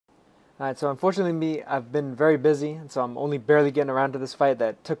All right, so unfortunately, I've been very busy, and so I'm only barely getting around to this fight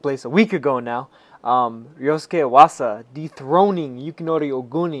that took place a week ago now. Ryosuke Iwasa dethroning Yukinori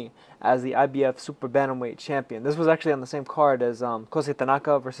Oguni as the IBF Super Bantamweight champion. This was actually on the same card as Kosei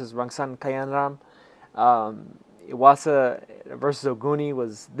Tanaka versus Rangsan Kayanram. Iwasa versus Oguni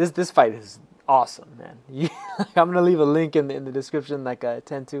was this fight is awesome, man. I'm gonna leave a link in the description like I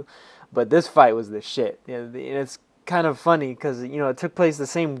tend to, but this fight was the shit. And it's kind of funny because it took place the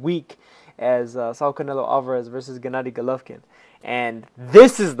same week as Saul Canelo Alvarez versus Gennady Golovkin, and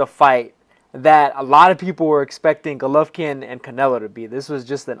this is the fight that a lot of people were expecting Golovkin and Canelo to be. This was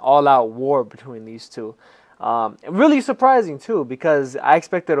just an all-out war between these two. Really surprising too, because I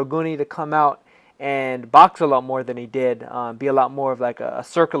expected Oguni to come out and box a lot more than he did, be a lot more of like a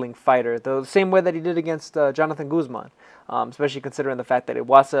circling fighter, the same way that he did against Jonathan Guzman, especially considering the fact that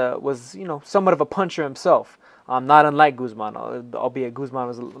Iwasa was, somewhat of a puncher himself, not unlike Guzman, albeit Guzman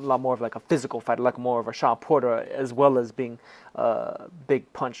was a lot more of like a physical fighter, like more of a Sean Porter, as well as being a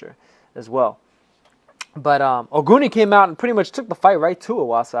big puncher as well. But Oguni came out and pretty much took the fight right to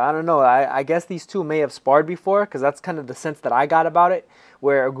Iwasa. I don't know. I guess these two may have sparred before, because that's kind of the sense that I got about it,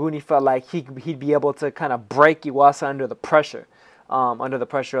 where Oguni felt like he'd be able to kind of break Iwasa under the pressure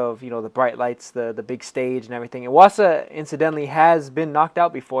of the bright lights, the big stage, and everything. Iwasa, incidentally, has been knocked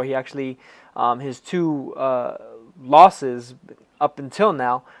out before. He actually his two losses up until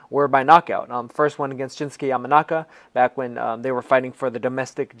now were by knockout. First one against Shinsuke Yamanaka back when they were fighting for the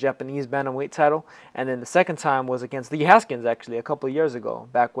domestic Japanese bantamweight title, and then the second time was against Lee Haskins actually a couple of years ago,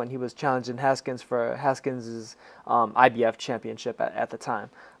 back when he was challenging Haskins for Haskins' IBF championship at the time.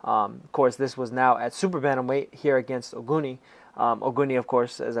 Of course, this was now at super bantamweight here against Oguni. Oguni, of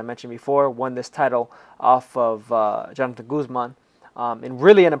course, as I mentioned before, won this title off of Jonathan Guzman. And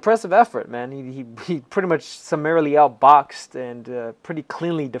really an impressive effort, man. He pretty much summarily outboxed and pretty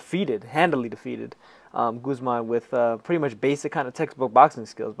cleanly handily defeated Guzman with pretty much basic kind of textbook boxing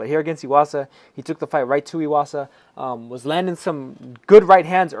skills. But here against Iwasa, he took the fight right to Iwasa, was landing some good right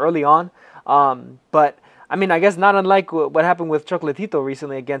hands early on. But, I mean, I guess not unlike what happened with Chocolatito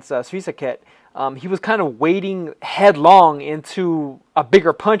recently against Srisaket, he was kind of wading headlong into a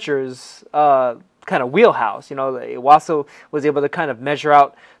bigger puncher's kind of wheelhouse. Iwasa was able to kind of measure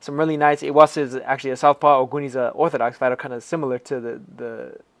out some really nice. Iwasa is actually a southpaw. Oguni's an orthodox fighter, kind of similar to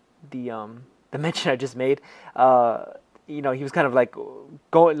the mention I just made. He was kind of like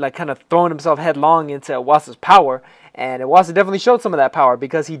kind of throwing himself headlong into Iwasa's power, and Iwasa definitely showed some of that power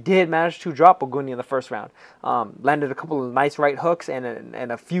because he did manage to drop Oguni in the first round. Landed a couple of nice right hooks and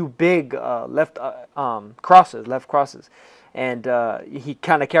a few big left crosses. And he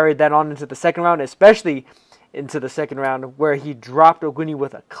kind of carried that on into the second round, especially into the second round, where he dropped Oguni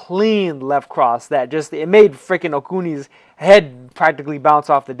with a clean left cross that it made freaking Oguni's head practically bounce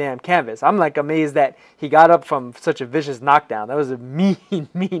off the damn canvas. I'm like amazed that he got up from such a vicious knockdown. That was a mean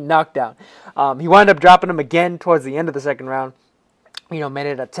knockdown. He wound up dropping him again towards the end of the second round. Made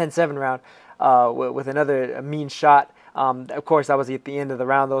it a 10-7 round with another mean shot. Of course, that was at the end of the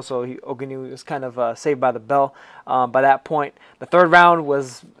round, though, so Oguni was kind of saved by the bell by that point. The third round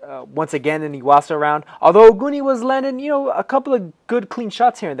was once again an Iwasa round, although Oguni was landing, a couple of good clean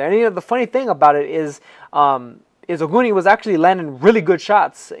shots here and there. And the funny thing about it is Oguni was actually landing really good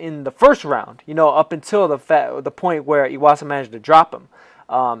shots in the first round, up until the point where Iwasa managed to drop him.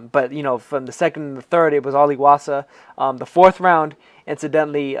 But from the second and the third, it was all Iwasa. The fourth round,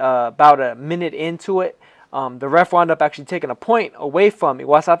 incidentally, about a minute into it, the ref wound up actually taking a point away from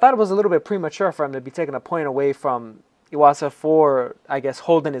Iwasa. I thought it was a little bit premature for him to be taking a point away from Iwasa for, I guess,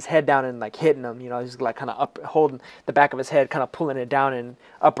 holding his head down and like hitting him. He's like kind of up, holding the back of his head, kind of pulling it down and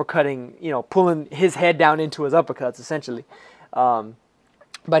uppercutting. Pulling his head down into his uppercuts essentially.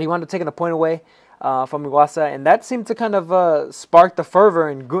 But he wound up taking a point away from Iwasa, and that seemed to kind of spark the fervor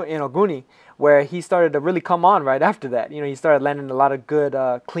in Oguni, where he started to really come on right after that. He started landing a lot of good,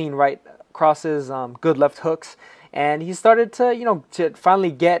 clean right crosses, good left hooks, and he started to to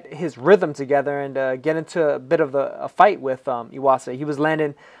finally get his rhythm together and get into a bit of a fight with Iwasa. He was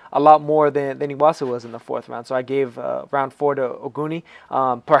landing a lot more than Iwasa was in the fourth round, so I gave round 4 to Oguni.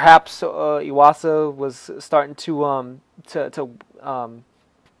 Perhaps Iwasa was starting to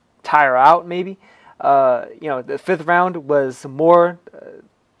tire out, maybe. The fifth round was more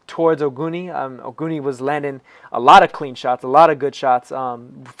towards Oguni. Oguni was landing a lot of clean shots, a lot of good shots.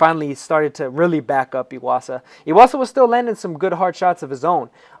 Finally started to really back up Iwasa. Iwasa was still landing some good hard shots of his own.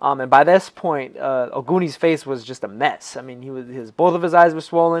 And by this point, Oguni's face was just a mess. I mean, both of his eyes were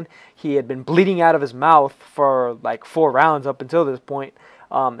swollen. He had been bleeding out of his mouth for like 4 rounds up until this point.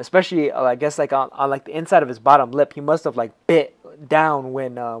 Especially, I guess, like on like the inside of his bottom lip, he must have like bit down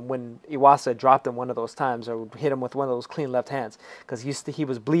when Iwasa dropped him one of those times or hit him with one of those clean left hands, because he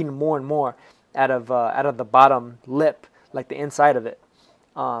was bleeding more and more out of the bottom lip, like the inside of it,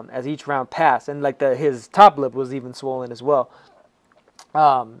 as each round passed, and like his top lip was even swollen as well.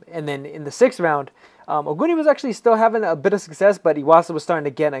 And then in the sixth round, Oguni was actually still having a bit of success, but Iwasa was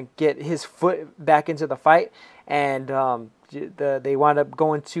starting to get his foot back into the fight, and they wound up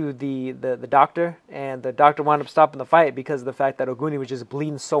going to the doctor, and the doctor wound up stopping the fight because of the fact that Oguni was just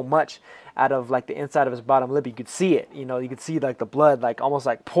bleeding so much out of like the inside of his bottom lip. You could see it, you could see like the blood like almost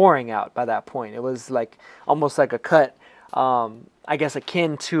like pouring out by that point. It was like almost like a cut. I guess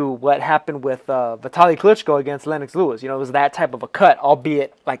akin to what happened with Vitaly Klitschko against Lennox Lewis. It was that type of a cut,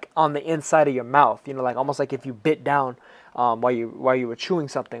 albeit like on the inside of your mouth. Like almost like if you bit down while you were chewing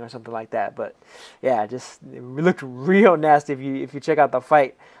something or something like that. But yeah, it looked real nasty if you check out the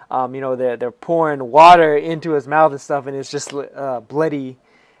fight. They're pouring water into his mouth and stuff, and it's just bloody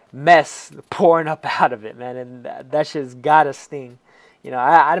mess pouring up out of it, man. And that shit's gotta sting.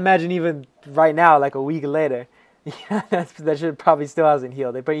 I'd imagine even right now, like a week later. Yeah, that shit probably still hasn't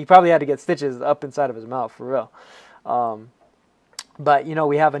healed. He probably had to get stitches up inside of his mouth for real. But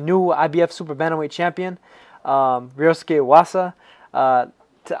we have a new IBF Super Bantamweight champion, Ryosuke Iwasa.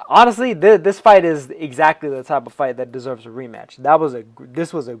 Honestly, this fight is exactly the type of fight that deserves a rematch.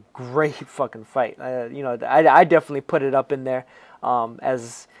 This was a great fucking fight. I definitely put it up in there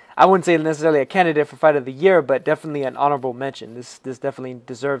as, I wouldn't say necessarily a candidate for fight of the year, but definitely an honorable mention. This definitely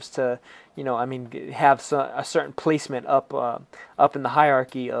deserves to, have a certain placement up in the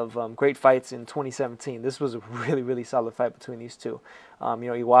hierarchy of great fights in 2017. This was a really, really solid fight between these two.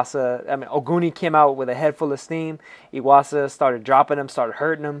 Iwasa, Oguni came out with a head full of steam. Iwasa started dropping him, started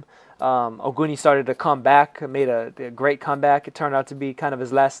hurting him. Oguni started to come back, made a great comeback. It turned out to be kind of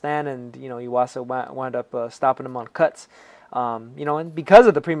his last stand, and Iwasa wound up stopping him on cuts. And because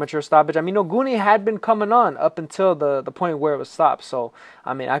of the premature stoppage, Oguni had been coming on up until the point where it was stopped. So,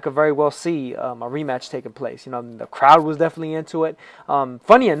 I could very well see a rematch taking place. The crowd was definitely into it.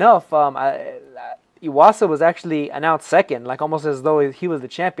 Funny enough, Iwasa was actually announced second, like almost as though he was the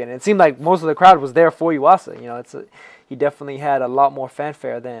champion. It seemed like most of the crowd was there for Iwasa. He definitely had a lot more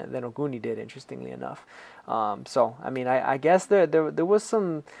fanfare than Oguni did, interestingly enough. I guess there was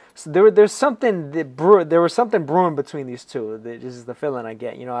there's something there was something brewing between these two. This is the feeling I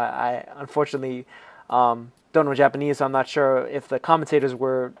get. I unfortunately don't know Japanese, so I'm not sure if the commentators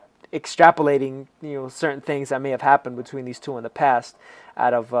were extrapolating certain things that may have happened between these two in the past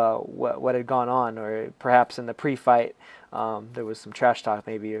out of what had gone on, or perhaps in the pre-fight there was some trash talk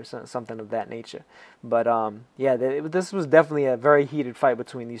maybe or something of that nature. But this was definitely a very heated fight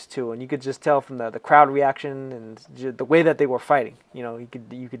between these two, and you could just tell from the crowd reaction and the way that they were fighting. You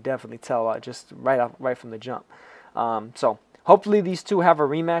could definitely tell just right from the jump. So hopefully these two have a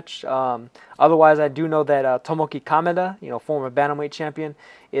rematch. Otherwise, I do know that Tomoki Kameda, former bantamweight champion,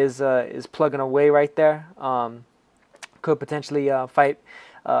 is plugging away right there. Could potentially fight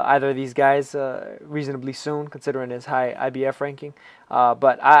either of these guys reasonably soon, considering his high IBF ranking.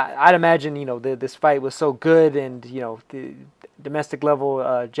 But I'd imagine this fight was so good, and the domestic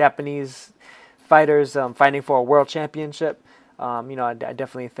level Japanese fighters fighting for a world championship. I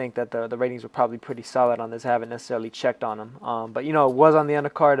definitely think that the ratings were probably pretty solid on this. I haven't necessarily checked on them, but it was on the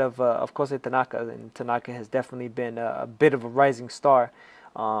undercard of Kosei Tanaka, and Tanaka has definitely been a bit of a rising star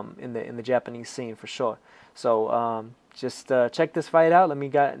in the Japanese scene for sure. So just check this fight out. Let me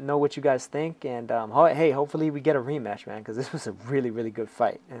know what you guys think, and hey, hopefully we get a rematch, man, because this was a really, really good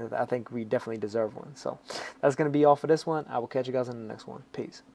fight, and I think we definitely deserve one. So that's gonna be all for this one. I will catch you guys in the next one. Peace.